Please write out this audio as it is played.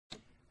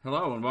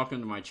Hello and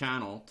welcome to my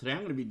channel. Today I'm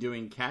going to be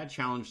doing CAD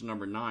Challenge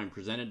number 9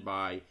 presented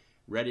by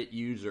Reddit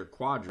user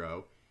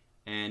Quadro,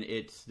 and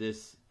it's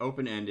this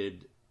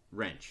open-ended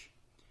wrench.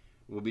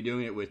 We'll be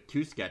doing it with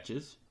 2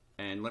 sketches,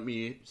 and let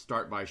me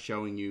start by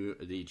showing you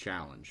the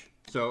challenge.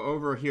 So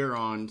over here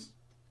on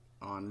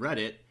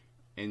Reddit,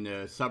 in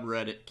the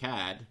subreddit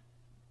CAD,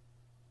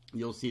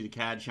 you'll see the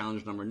CAD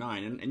Challenge number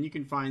 9, and you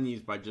can find these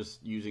by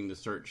just using the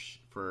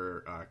search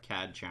for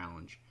CAD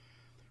Challenge.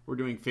 We're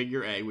doing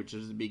figure A, which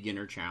is the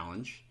beginner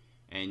challenge,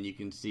 and you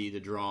can see the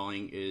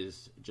drawing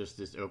is just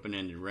this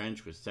open-ended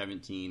wrench with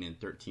 17 and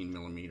 13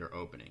 millimeter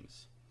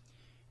openings.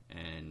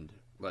 And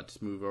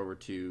let's move over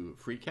to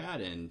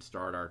FreeCAD and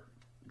start our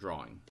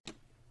drawing.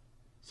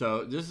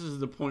 So this is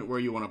the point where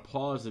you want to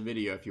pause the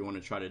video if you want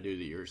to try to do it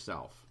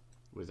yourself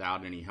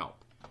without any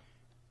help.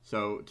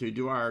 So to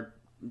do our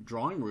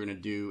drawing, we're going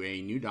to do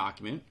a new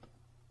document.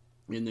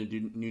 In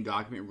the new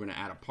document, we're going to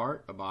add a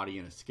part, a body,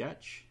 and a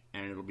sketch,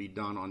 and it'll be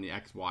done on the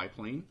XY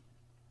plane.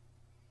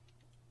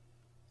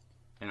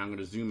 And I'm going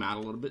to zoom out a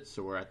little bit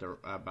so we're at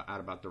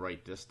about the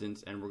right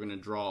distance, and we're going to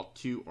draw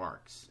 2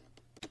 arcs.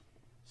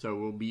 So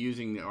we'll be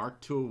using the arc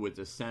tool with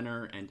the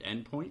center and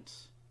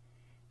endpoints,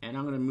 and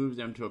I'm going to move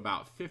them to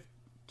about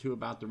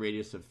the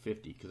radius of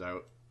 50 because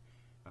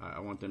I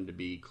want them to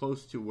be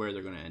close to where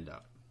they're going to end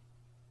up.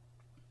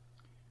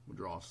 We'll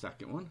draw a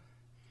second one,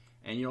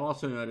 and you'll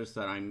also notice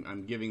that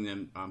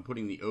I'm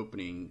putting the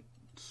opening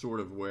sort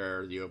of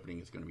where the opening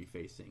is going to be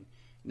facing.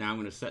 Now I'm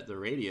going to set the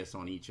radius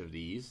on each of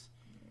these,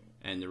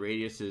 and the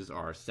radiuses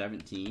are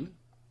 17,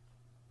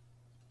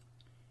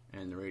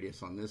 and the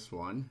radius on this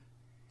one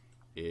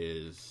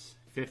is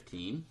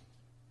 15,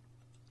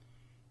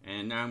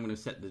 and now I'm going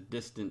to set the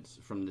distance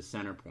from the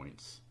center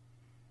points,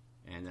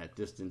 and that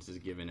distance is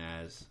given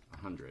as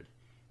 100.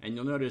 And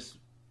you'll notice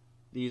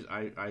these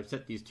I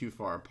set these too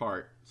far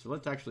apart, so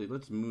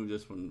let's move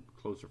this one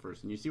closer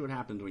first, and you see what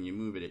happens when you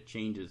move it. It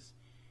changes.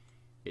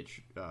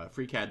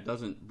 FreeCAD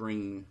doesn't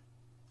bring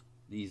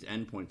these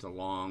endpoints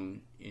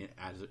along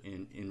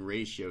in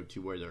ratio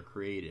to where they're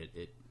created.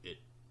 It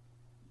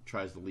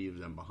tries to leave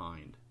them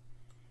behind.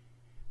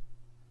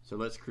 So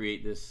let's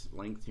create this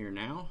length here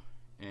now,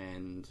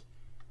 and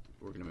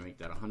we're going to make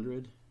that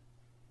 100.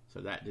 So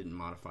that didn't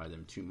modify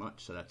them too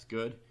much, so that's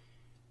good.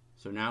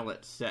 So now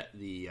let's set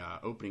the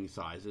opening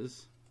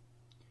sizes,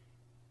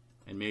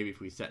 and maybe if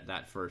we set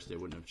that first, it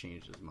wouldn't have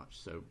changed as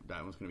much. So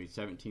that one's going to be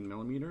 17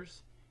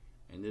 millimeters.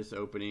 And this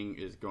opening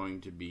is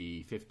going to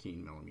be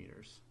 15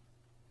 millimeters.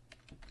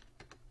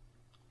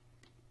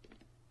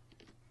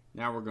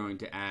 Now we're going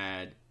to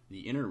add the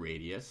inner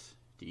radius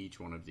to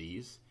each one of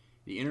these.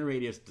 The inner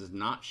radius does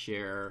not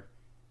share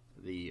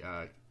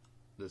the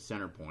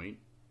center point,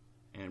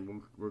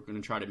 and we're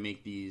going to try to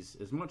make these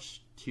as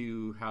much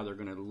to how they're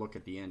going to look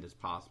at the end as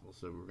possible.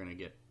 So we're going to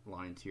get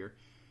lines here.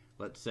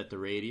 Let's set the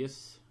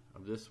radius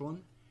of this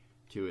one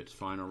to its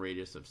final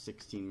radius of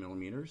 16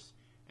 millimeters,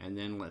 and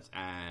then let's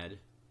add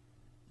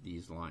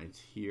these lines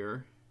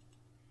here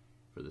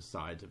for the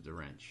sides of the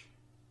wrench,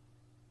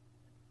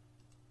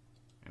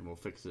 and we'll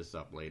fix this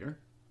up later.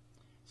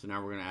 So now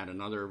we're going to add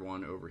another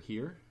one over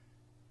here.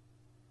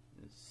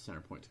 The center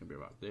point's going to be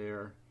about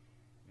there,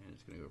 and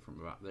it's going to go from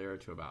about there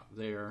to about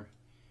there,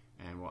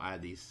 and we'll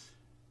add these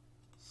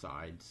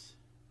sides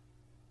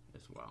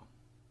as well.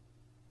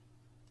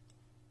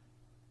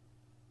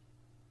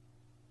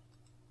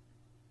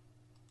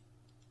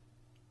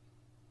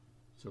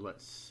 So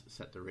let's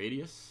set the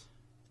radius.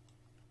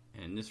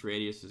 And this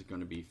radius is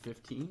going to be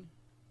 15,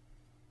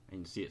 and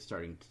you see it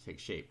starting to take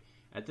shape.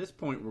 At this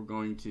point, we're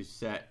going to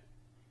set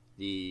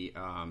the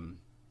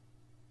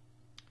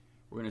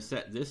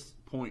this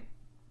point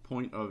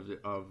of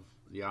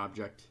the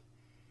object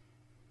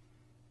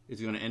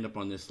is going to end up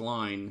on this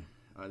line,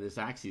 this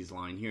axis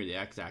line here, the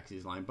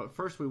x-axis line. But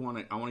first, I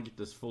want to get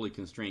this fully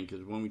constrained,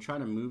 because when we try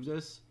to move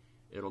this,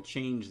 it'll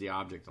change the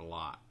object a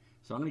lot.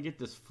 So I'm going to get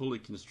this fully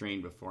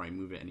constrained before I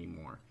move it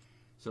anymore.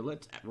 So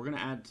we're going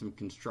to add some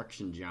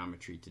construction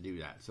geometry to do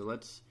that. So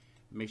let's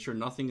make sure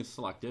nothing is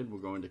selected. We'll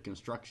go into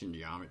construction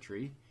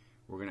geometry.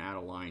 We're going to add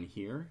a line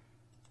here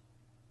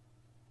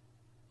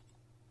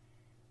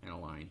and a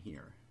line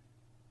here.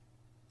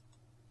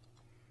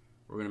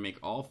 We're going to make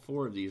all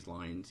 4 of these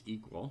lines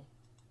equal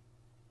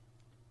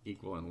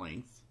in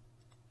length.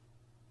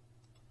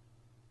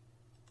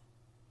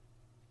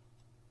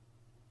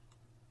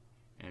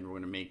 And we're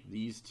going to make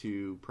these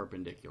 2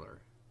 perpendicular.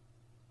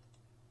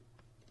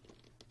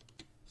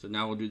 So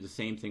now we'll do the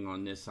same thing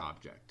on this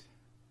object.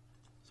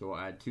 So we'll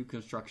add 2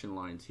 construction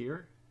lines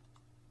here.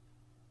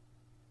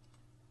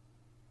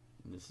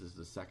 And this is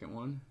the second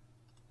one.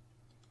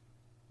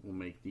 We'll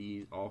make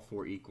these all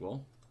 4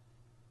 equal.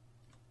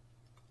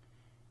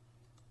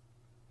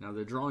 Now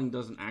the drawing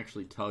doesn't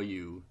actually tell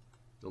you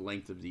the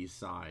length of these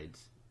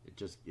sides. It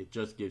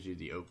just gives you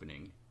the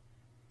opening.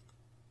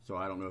 So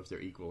I don't know if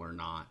they're equal or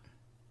not.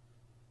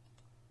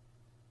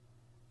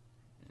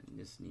 And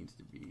these need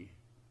to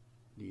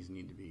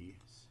be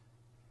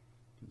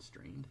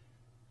constrained,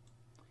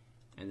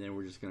 and then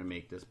we're just going to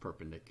make this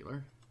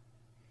perpendicular.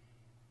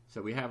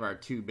 So we have our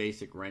 2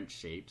 basic wrench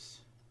shapes,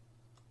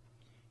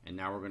 And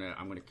now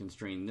I'm gonna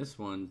constrain this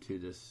one to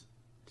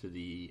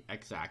the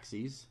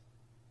x-axis.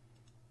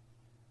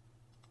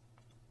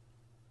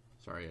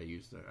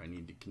 Sorry, I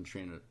need to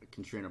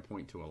constrain a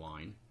point to a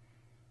line.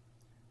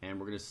 And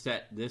we're gonna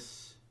set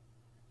this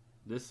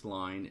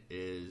line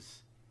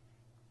is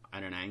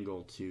at an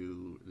angle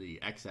to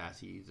the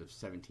x-axis of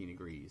 17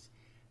 degrees.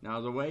 Now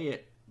the way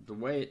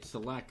it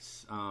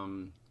selects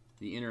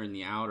the inner and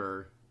the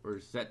outer, or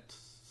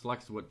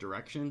selects what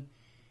direction,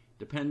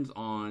 depends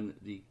on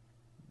the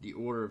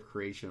order of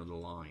creation of the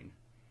line.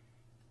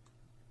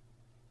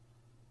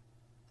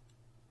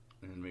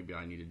 And maybe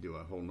I need to do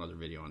a whole nother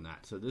video on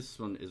that. So this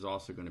one is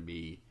also going to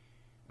be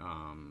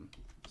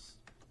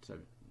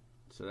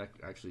so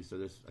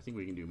this, I think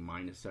we can do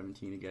minus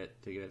 17 to get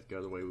it to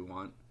go the way we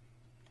want.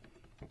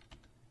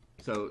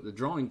 So the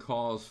drawing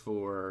calls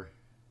for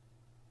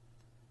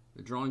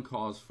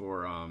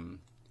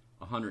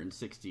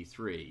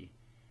 163,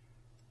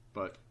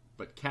 but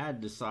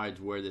CAD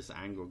decides where this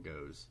angle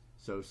goes.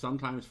 So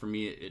sometimes for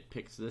me it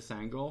picks this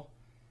angle,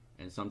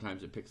 and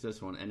sometimes it picks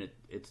this one, and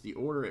it's the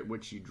order at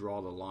which you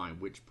draw the line,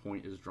 which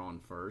point is drawn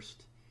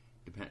first,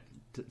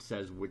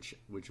 says which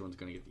one's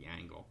going to get the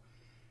angle.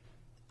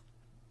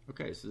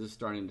 Okay, so this is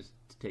starting to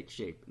take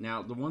shape.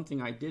 Now the one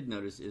thing I did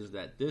notice is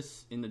that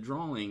in the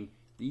drawing,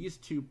 these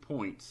 2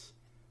 points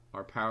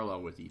are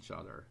parallel with each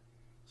other.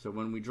 So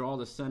when we draw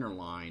the center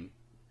line,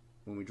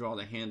 when we draw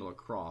the handle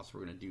across,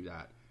 we're going to do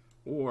that.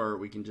 Or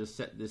we can just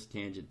set this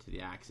tangent to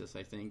the axis,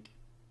 I think.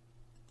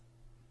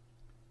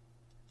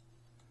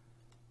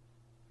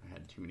 I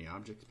had too many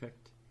objects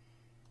picked.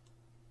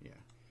 Yeah.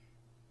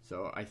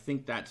 So I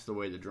think that's the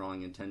way the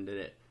drawing intended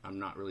it. I'm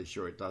not really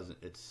sure it doesn't.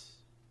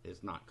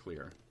 It's not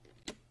clear.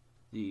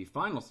 The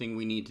final thing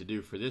we need to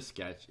do for this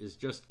sketch is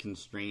just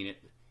constrain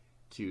it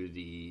to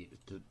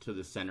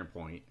the center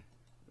point.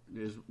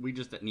 We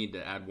just need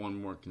to add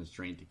one more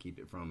constraint to keep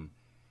it from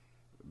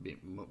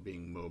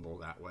being mobile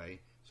that way.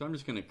 So I'm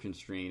just going to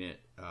constrain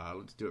it.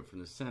 Let's do it from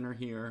the center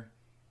here.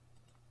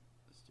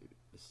 Let's do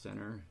the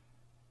center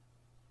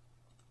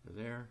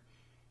there,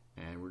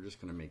 and we're just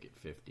going to make it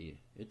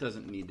 50. It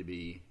doesn't need to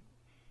be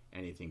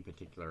anything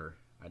particular,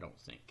 I don't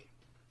think.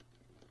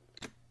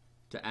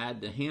 To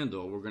add the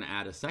handle, we're going to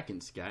add a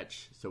second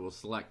sketch. So we'll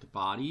select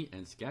body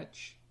and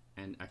sketch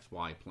and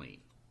XY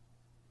plane.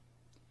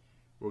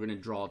 We're going to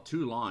draw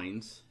 2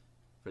 lines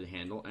for the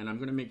handle, and I'm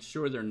going to make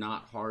sure they're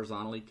not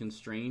horizontally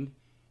constrained,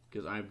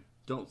 because I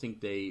don't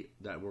think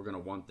that we're going to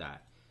want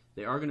that.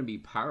 They are going to be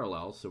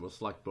parallel, so we'll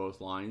select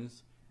both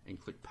lines and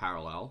click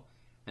parallel,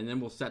 and then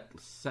we'll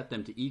set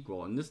them to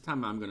equal. And this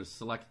time I'm going to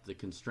select the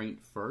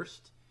constraint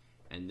first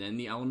and then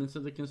the elements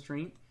of the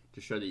constraint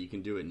to show that you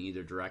can do it in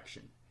either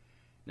direction.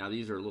 Now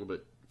these are a little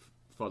bit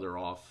further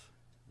off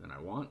than I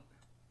want.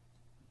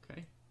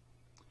 Okay.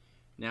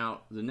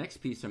 Now the next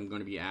piece I'm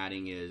going to be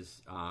adding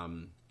is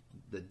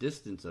the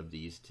distance of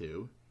these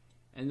two,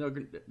 and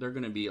they're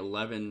going to be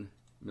 11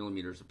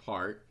 millimeters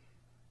apart.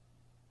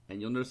 And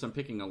you'll notice I'm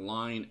picking a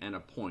line and a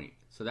point,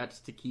 so that's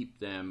to keep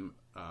them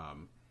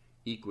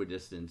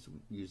equidistant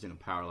using a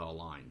parallel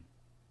line.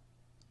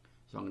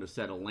 So I'm going to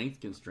set a length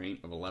constraint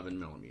of 11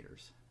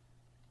 millimeters.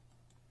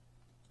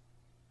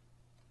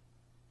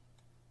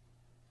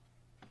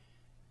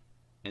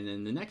 And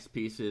then the next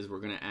piece is we're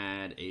going to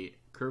add a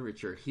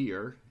curvature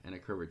here and a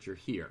curvature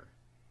here.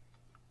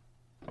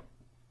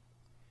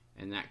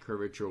 And that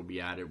curvature will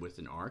be added with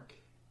an arc.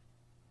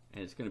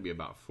 And it's going to be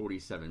about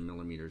 47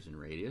 millimeters in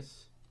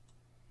radius.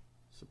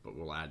 So, but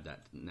we'll add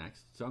that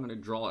next. So I'm going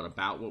to draw it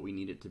about what we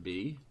need it to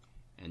be.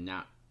 And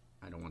now,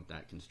 I don't want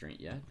that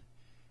constraint yet.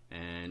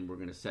 And we're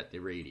going to set the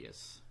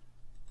radius.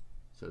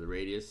 So the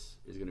radius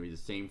is going to be the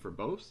same for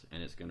both,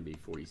 and it's going to be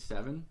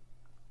 47.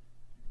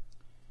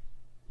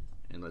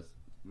 And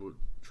we'll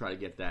try to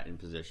get that in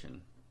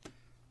position.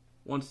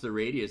 Once the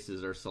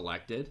radiuses are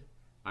selected,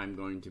 I'm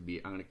going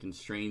to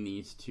constrain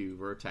these 2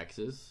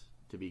 vertexes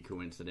to be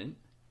coincident,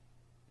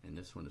 and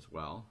this one as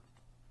well.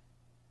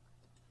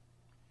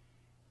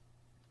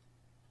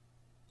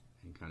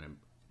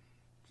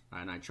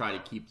 And I try to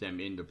keep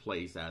them into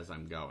place as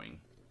I'm going.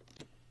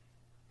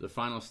 The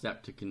final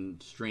step to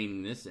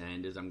constraining this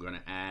end is I'm going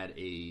to add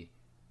a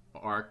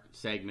arc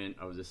segment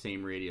of the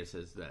same radius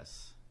as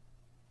this.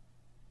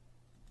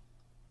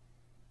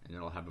 And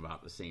it'll have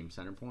about the same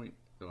center point.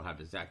 It'll have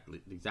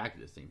exactly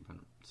the same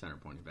center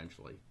point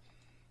eventually.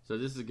 So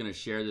this is going to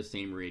share the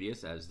same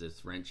radius as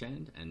this wrench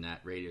end, and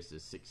that radius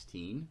is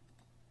 16.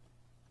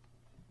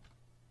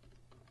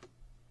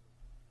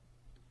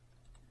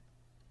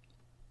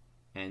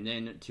 And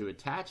then to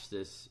attach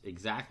this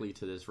exactly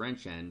to this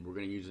wrench end, we're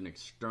going to use an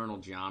external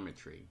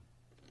geometry.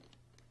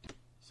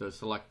 So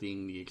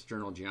selecting the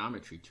external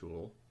geometry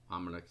tool,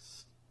 I'm going to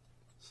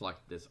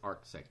select this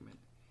arc segment.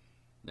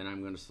 Then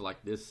I'm going to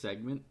select this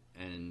segment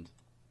and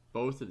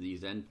both of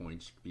these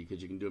endpoints,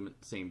 because you can do them at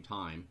the same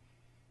time,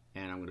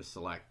 and I'm going to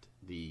select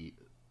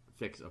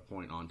fix a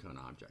point onto an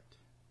object.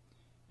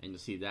 And you'll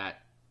see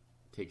that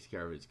takes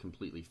care of it. It's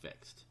completely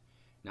fixed.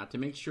 Now, to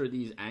make sure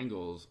these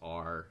angles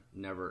are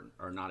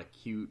not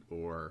acute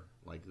or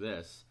like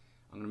this,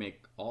 I'm going to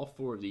make all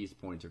 4 of these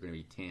points are going to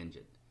be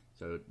tangent.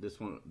 So this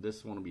one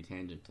will be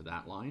tangent to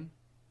that line.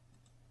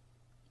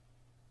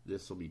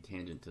 This will be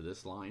tangent to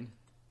this line.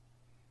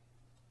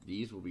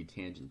 These will be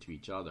tangent to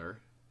each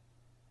other.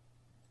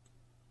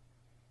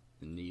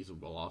 And these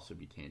will also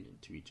be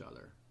tangent to each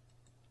other.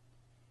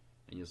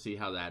 And you'll see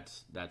how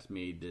that's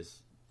made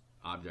this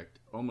object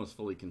almost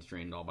fully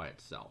constrained all by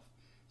itself.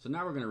 So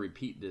now we're going to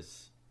repeat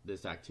this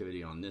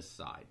activity on this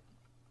side.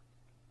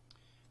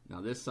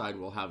 Now this side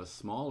will have a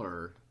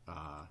smaller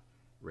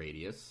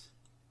radius.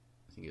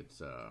 I think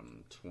it's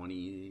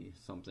 20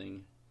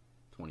 something,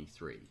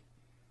 23.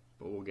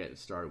 But we'll get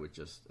started with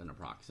just an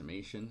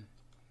approximation,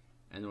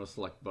 and then we'll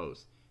select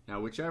both. Now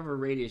whichever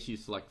radius you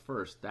select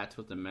first, that's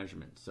what the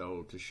measurement.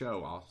 So to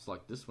show, I'll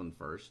select this one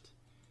first,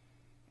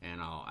 and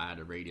I'll add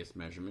a radius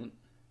measurement.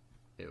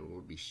 It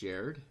will be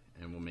shared,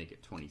 and we'll make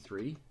it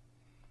 23.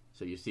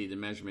 So you see the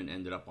measurement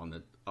ended up on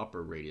the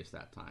upper radius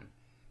that time.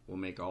 We'll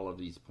make all of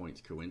these points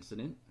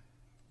coincident,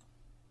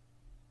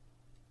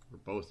 or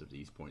both of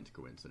these points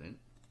coincident,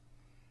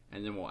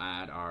 and then we'll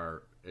add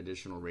our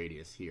additional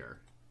radius here.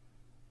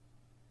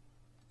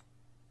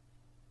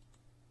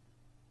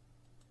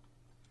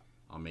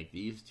 I'll make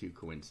these 2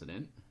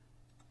 coincident,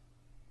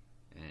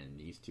 and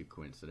these 2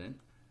 coincident.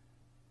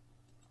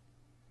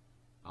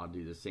 I'll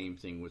do the same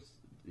thing with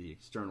the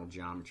external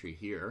geometry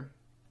here,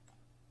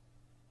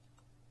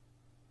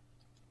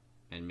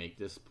 and make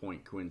this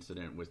point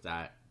coincident with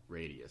that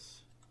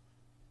radius.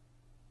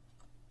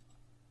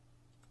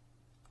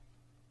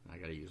 I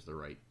gotta use the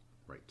right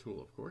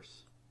tool, of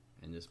course,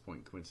 and this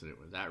point coincident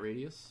with that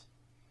radius.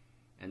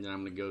 And then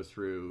I'm gonna go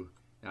through.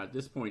 Now at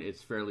this point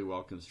it's fairly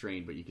well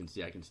constrained, but you can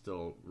see I can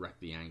still wreck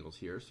the angles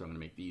here, so I'm going to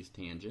make these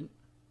tangent.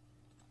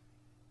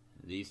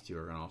 These 2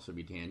 are going to also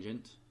be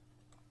tangent.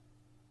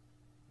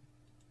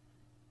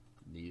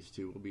 These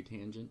 2 will be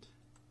tangent,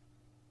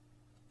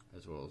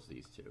 as well as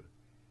these 2.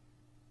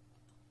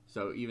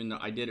 So even though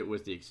I did it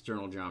with the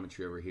external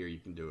geometry over here, you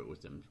can do it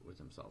with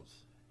themselves.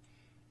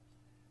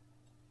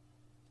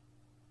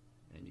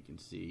 And you can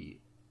see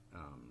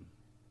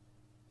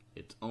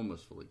it's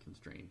almost fully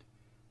constrained,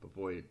 but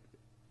boy,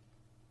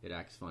 it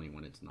acts funny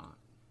when it's not.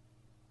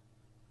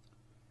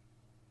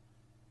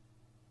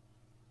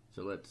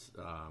 So let's,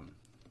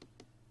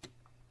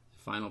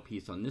 final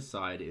piece on this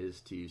side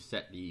is to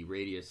set the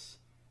radius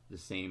the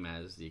same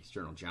as the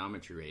external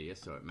geometry radius,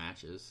 so it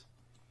matches.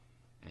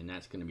 And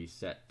that's going to be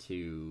set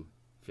to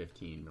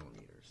 15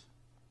 millimeters.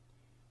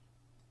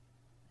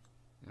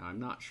 Now I'm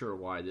not sure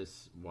why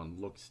this one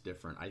looks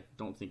different. I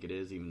don't think it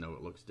is, even though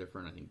it looks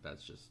different. I think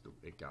that's just,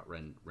 it got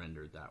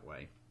rendered that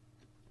way.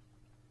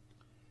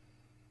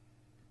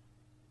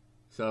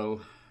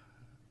 So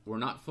we're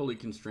not fully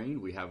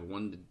constrained. We have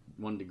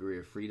one degree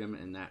of freedom,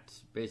 and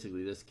that's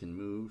basically this can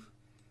move.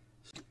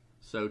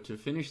 So to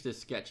finish this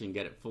sketch and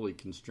get it fully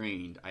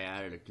constrained, I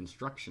added a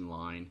construction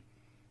line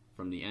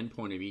from the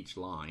endpoint of each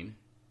line,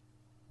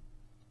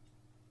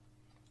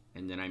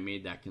 and then I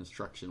made that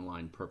construction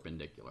line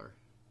perpendicular.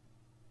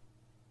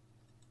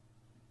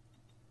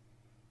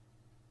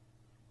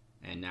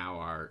 And now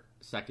our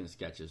second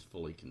sketch is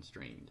fully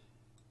constrained.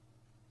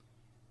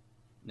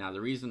 Now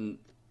the reason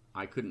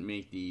I couldn't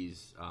make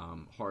these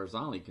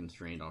horizontally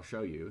constrained, I'll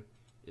show you,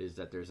 is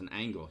that there's an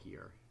angle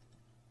here,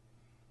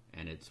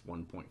 and it's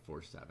 1.47.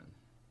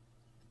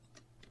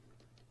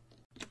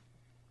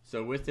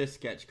 So with this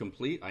sketch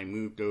complete, I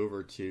moved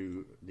over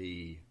to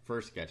the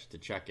first sketch to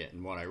check it,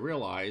 and what I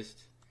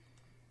realized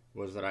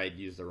was that I had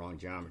used the wrong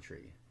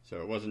geometry.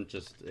 So it wasn't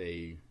just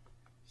a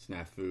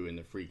snafu in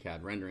the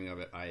FreeCAD rendering of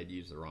it, I had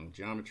used the wrong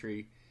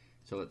geometry.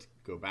 So let's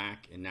go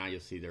back, and now you'll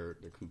see they're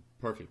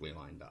perfectly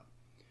lined up.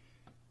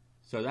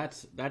 So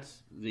that's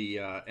the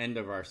end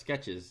of our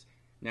sketches.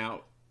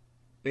 Now,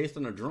 based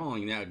on a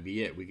drawing, that would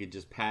be it. We could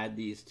just pad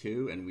these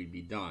 2 and we'd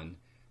be done.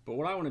 But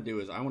what I want to do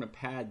is I want to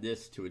pad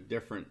this to a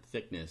different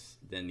thickness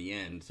than the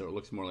end, so it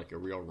looks more like a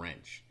real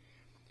wrench.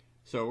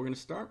 So we're going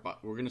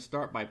to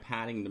start by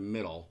padding the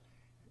middle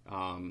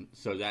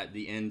so that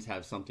the ends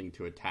have something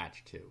to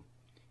attach to.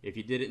 If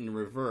you did it in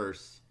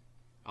reverse,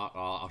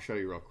 I'll show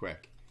you real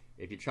quick.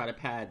 If you try to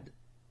pad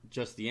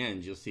just the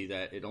ends, you'll see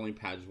that it only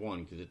pads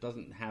 1 because it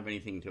doesn't have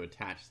anything to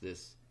attach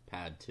this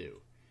pad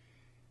to.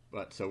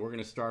 But so we're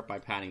going to start by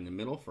padding the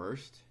middle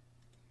first,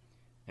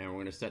 and we're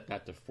going to set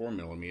that to 4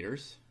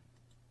 millimeters,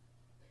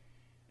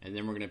 and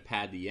then we're going to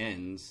pad the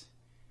ends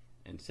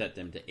and set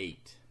them to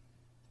 8.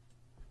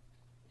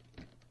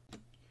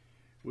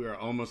 We are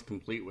almost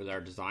complete with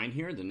our design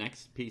here. The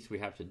next piece we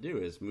have to do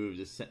is move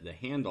the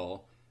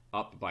handle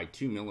up by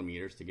 2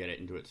 millimeters to get it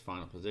into its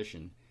final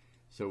position.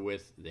 So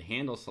with the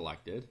handle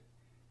selected,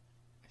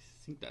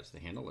 I think that's the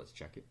handle. Let's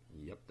check it.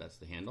 Yep, that's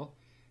the handle.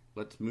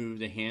 Let's move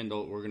the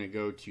handle. We're going to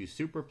go to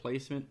super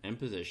placement and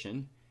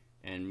position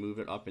and move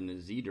it up in the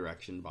Z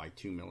direction by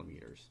 2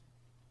 millimeters.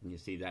 And you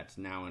see that's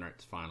now in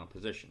its final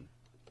position.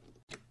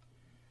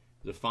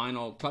 The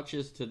final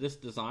touches to this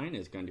design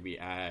is going to be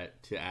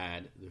to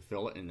add the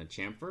fillet and the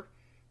chamfer.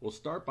 We'll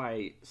start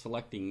by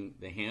selecting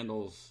the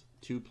handle's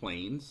 2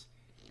 planes,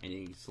 and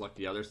you can select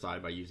the other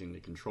side by using the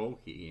control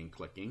key and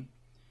clicking.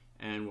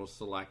 and we'll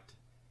select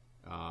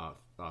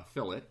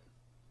fillet,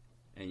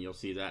 and you'll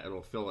see that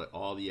it'll fillet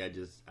all the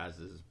edges as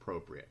is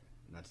appropriate.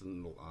 And that's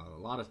a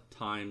lot of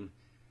time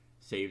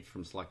saved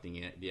from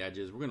selecting the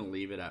edges. We're going to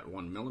leave it at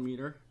 1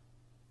 millimeter,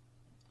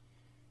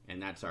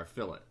 and that's our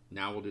fillet.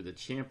 Now we'll do the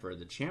chamfer.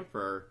 The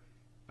chamfer,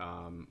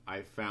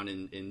 I found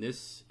in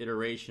this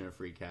iteration of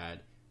FreeCAD,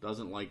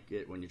 doesn't like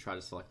it when you try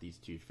to select these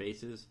two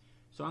faces.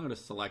 So I'm going to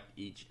select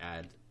each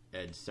edge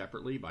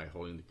separately by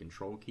holding the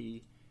Control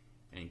key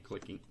and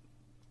clicking.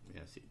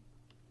 Yeah, see.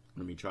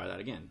 Let me try that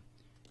again.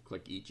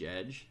 Click each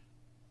edge.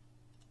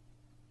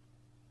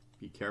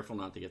 Be careful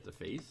not to get the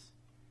face.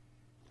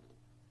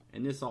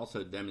 And this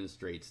also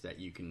demonstrates that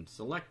you can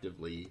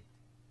selectively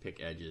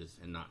pick edges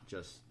and not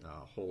just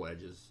whole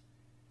edges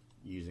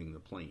using the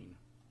plane.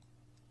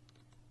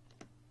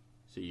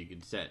 So you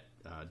can set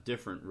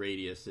different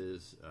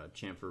radiuses,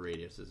 chamfer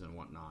radiuses and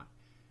whatnot.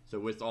 So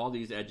with all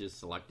these edges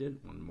selected,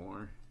 one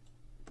more,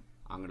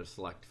 I'm going to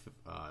select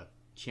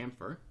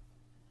chamfer,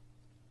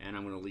 and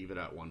I'm going to leave it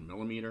at 1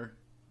 millimeter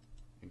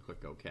and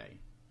click OK.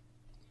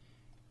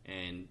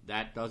 And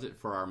that does it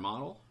for our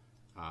model.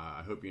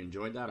 I hope you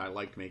enjoyed that. I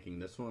liked making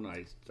this one.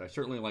 I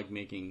certainly like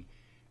making,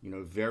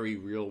 very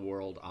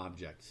real-world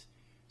objects.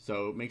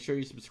 So make sure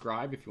you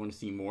subscribe if you want to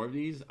see more of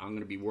these. I'm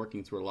going to be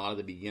working through a lot of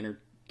the beginner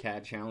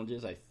CAD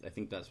challenges. I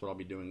think that's what I'll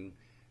be doing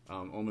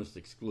almost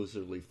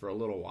exclusively for a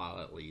little while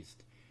at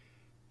least.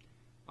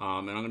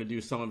 And I'm going to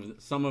do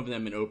some of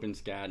them in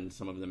OpenSCAD and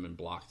some of them in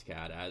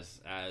BlocksCAD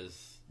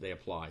as they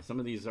apply. Some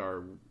of these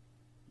are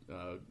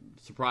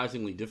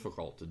surprisingly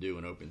difficult to do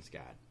in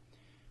OpenSCAD.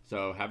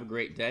 So have a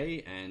great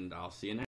day, and I'll see you next time.